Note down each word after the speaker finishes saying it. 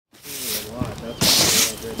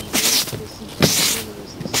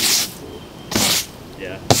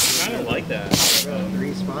don't like that.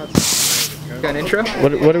 3 spots. Got an intro?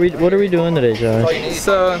 What are we doing today, Josh?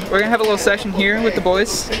 So we're gonna have a little session here with the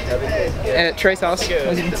boys at Trey's house,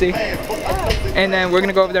 as you can see. And then we're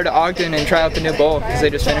gonna go over there to Ogden and try out the new bowl because they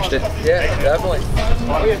just finished it. Yeah, definitely.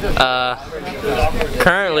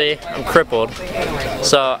 Currently, I'm crippled,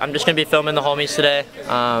 so I'm just gonna be filming the homies today.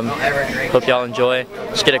 Hope y'all enjoy.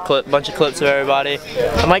 Just get a bunch of clips of everybody.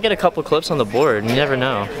 I might get a couple clips on the board. You never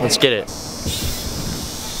know. Let's get it.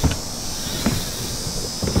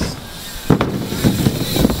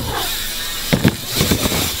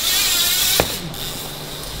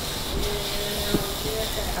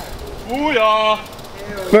 Booyah!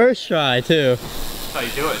 First try too. How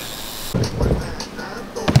you doing?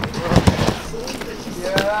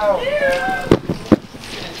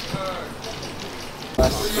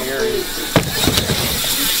 That's scary.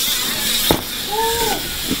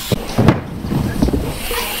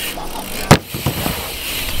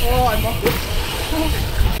 Oh, I'm up.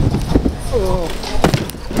 Oh.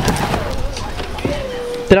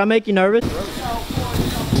 Did I make you nervous?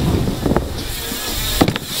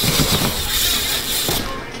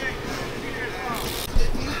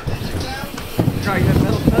 Try that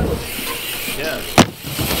pedal. Yeah.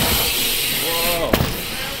 Whoa.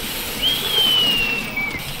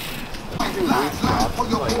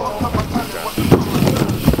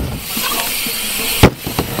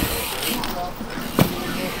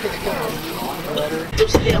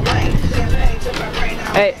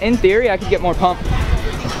 Hey, in theory, I could get more pump. Oh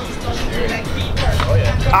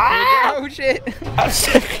yeah. Ah! Oh shit! I'm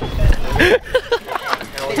sick.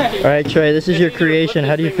 Alright, Trey, this is your creation.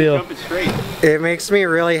 How do you feel? It makes me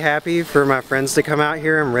really happy for my friends to come out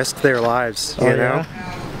here and risk their lives, you know?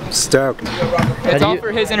 Stoked. It's all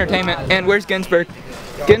for his entertainment. And where's Ginsberg?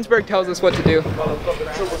 Ginsberg tells us what to do.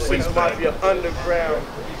 This might be underground.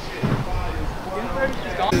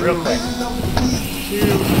 Real quick.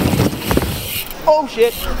 Oh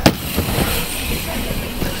shit!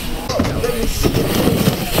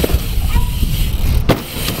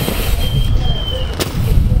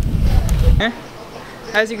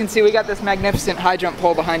 As you can see, we got this magnificent high jump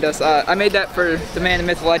pole behind us. I made that for the man, the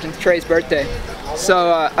myth, the legend, Trey's birthday.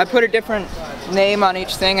 So I put a different name on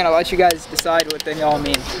each thing and I'll let you guys decide what they all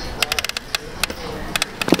mean.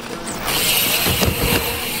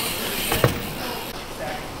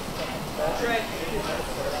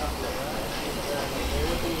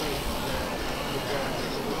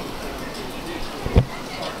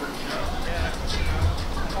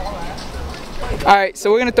 Alright,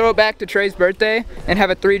 so we're going to throw it back to Trey's birthday and have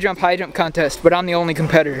a 3-jump high jump contest, but I'm the only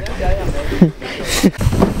competitor.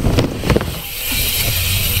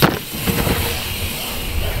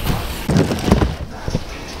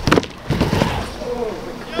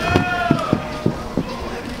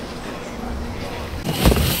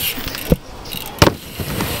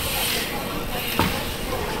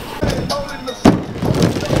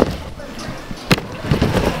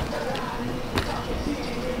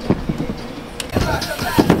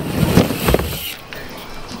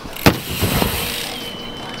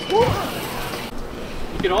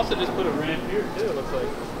 You can also just put a ramp here too, it looks like.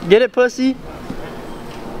 Get it, pussy?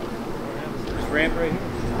 There's a ramp right here.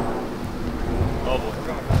 Oh boy.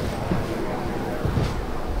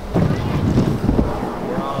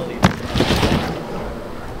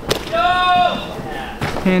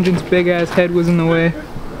 Tangent's big ass head was in the way,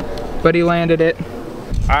 but he landed it.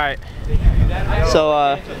 Alright. So,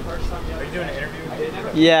 Are you doing an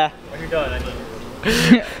interview? yeah. When you're done, I mean.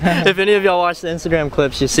 If any of y'all watch the Instagram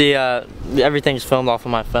clips, you see everything's filmed off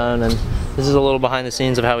of my phone, and this is a little behind the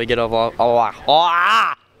scenes of how we get off.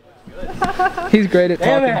 He's great at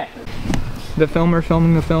talking. The filmer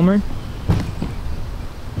filming the filmer.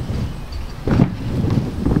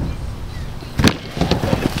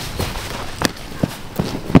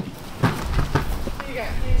 You got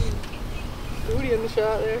booty in the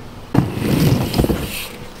shot there.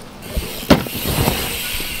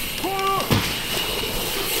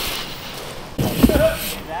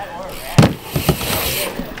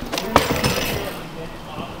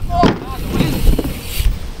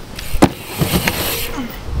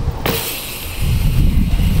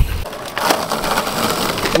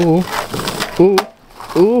 Ooh. Ooh.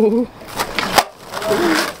 Ooh.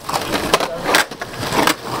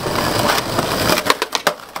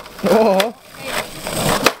 Oh.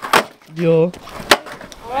 Yo.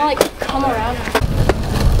 I wanna like come around.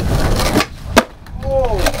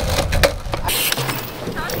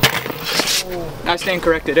 I stand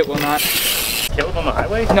corrected, it will not. Kill him on the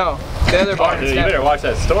highway? No, the other bar. Oh, dude, you better watch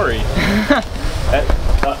that story.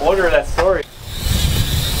 Order that story.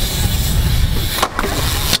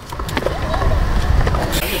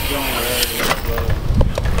 I'm just going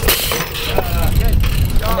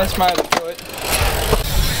That's my other foot.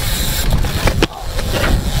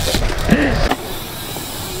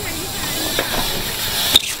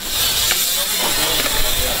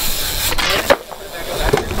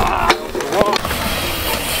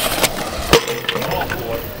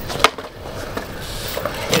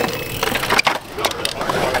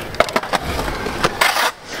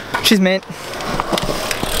 She's mint.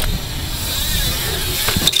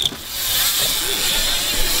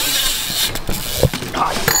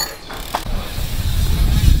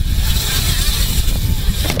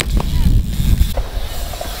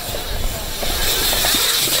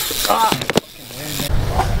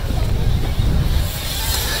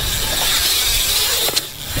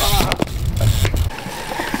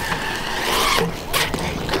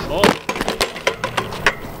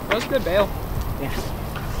 That was a good bail. Yeah.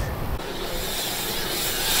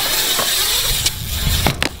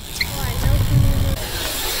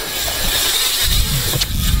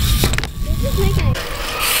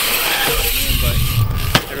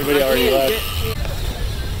 Everybody already left.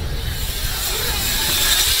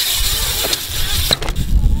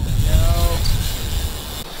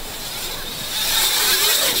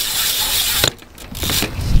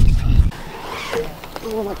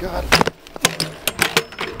 Oh my god.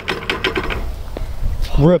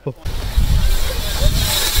 Rip him.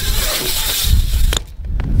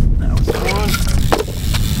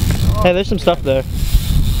 Hey, there's some stuff there.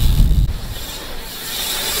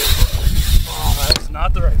 Oh, that's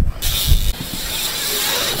not the right one.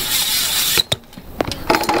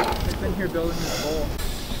 I've been here building this bowl.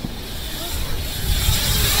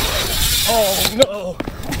 Oh no!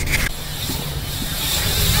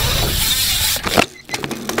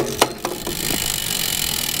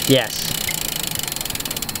 Yes.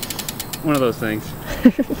 One of those things.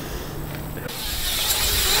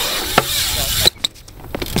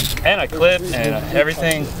 And a clip and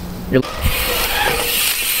everything.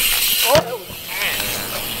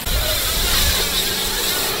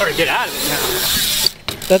 Or get out of it now.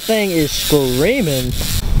 That thing is screaming.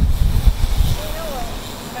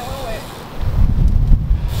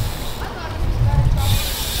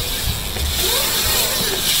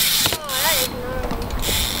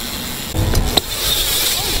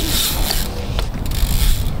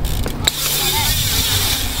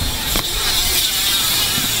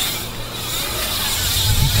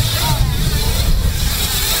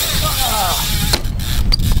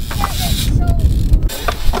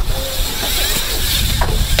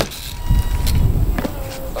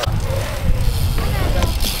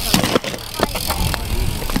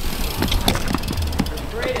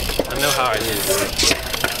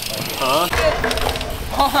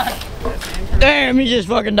 Damn, you just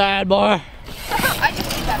fucking died, boy.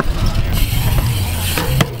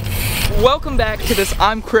 Welcome back to this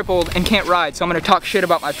I'm crippled and can't ride, so I'm gonna talk shit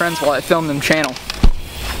about my friends while I film them channel.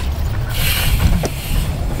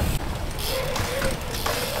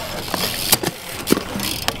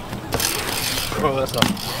 Oh, that's not.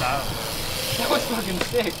 That was fucking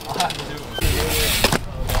sick.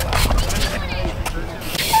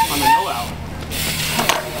 On the no out.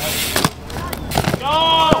 Go!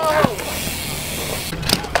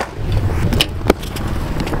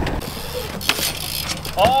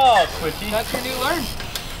 Oh, Twitchy. That's your new learn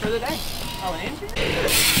for the day. Oh, Andrew?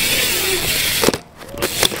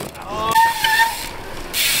 Oh.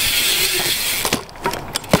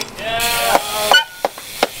 Yeah.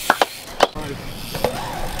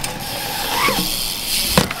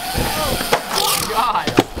 Oh, God.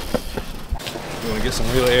 You want to get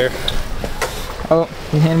some real air? Oh,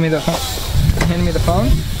 you hand me the phone. You hand me the phone?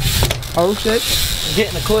 Oh shit.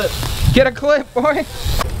 Getting a clip. Get a clip, boy.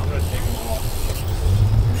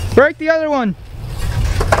 Break the other one.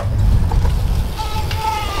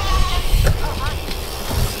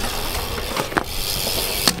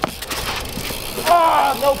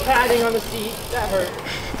 Oh, no padding on the seat. That hurt.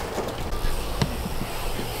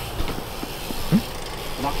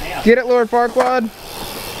 Get it, Lord Farquaad.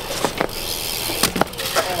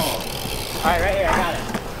 Alright, right here, I got it.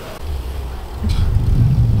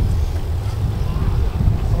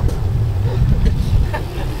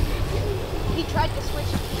 He tried to switch.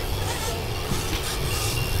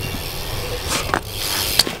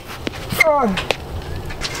 How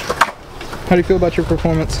do you feel about your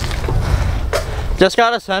performance? Just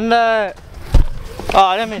gotta send that. Oh,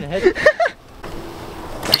 I didn't mean to hit you.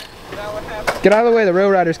 Get out of the way, the rail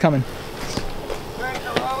rider's coming.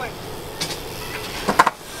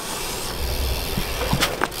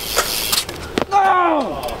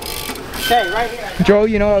 Okay, right here. Joel,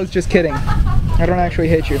 you know I was just kidding. I don't actually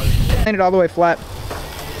hate you. Land it all the way flat.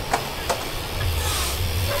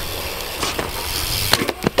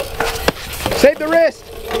 Save the wrist!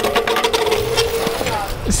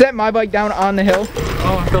 Set my bike down on the hill.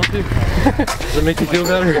 Oh, I felt too. Does it make you feel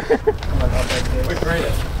better?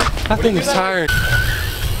 That thing is tiring.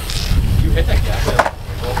 You hit that guy.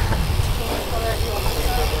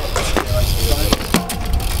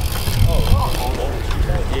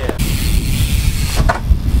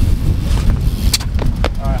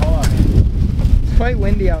 It's quite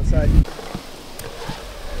windy outside.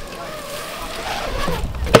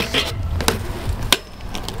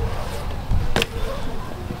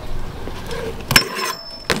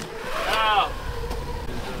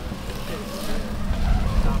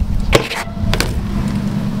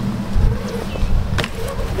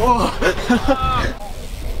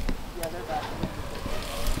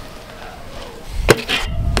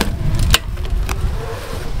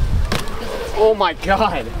 Oh my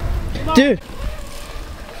god. Dude.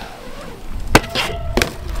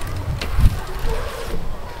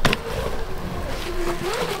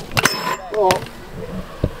 Oh.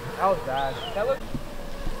 That was bad. That looked...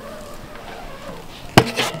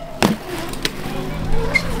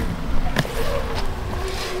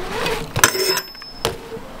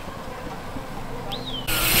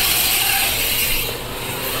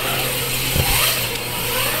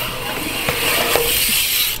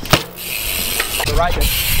 Right there.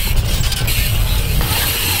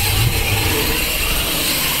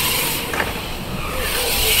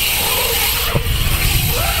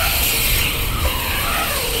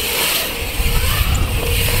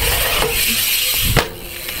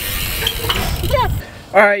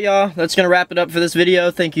 Alright y'all, that's gonna wrap it up for this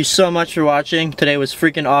video. Thank you so much for watching. Today was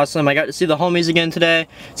freaking awesome. I got to see the homies again today.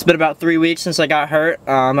 It's been about 3 weeks since I got hurt.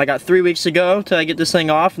 I got 3 weeks to go till I get this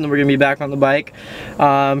thing off, and then we're gonna be back on the bike.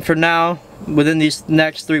 For now, within these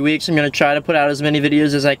next 3 weeks, I'm gonna try to put out as many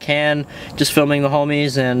videos as I can, just filming the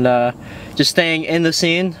homies and just staying in the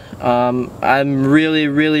scene. I'm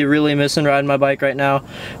really missing riding my bike right now,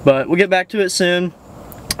 but we'll get back to it soon.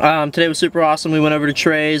 Today was super awesome. We went over to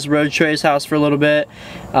Trey's, rode Trey's house for a little bit.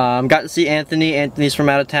 Got to see Anthony. Anthony's from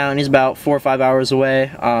out of town. He's about 4 or 5 hours away,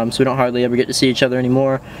 so we don't hardly ever get to see each other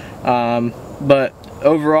anymore. But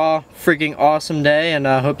overall, freaking awesome day, and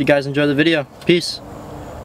I hope you guys enjoy the video. Peace.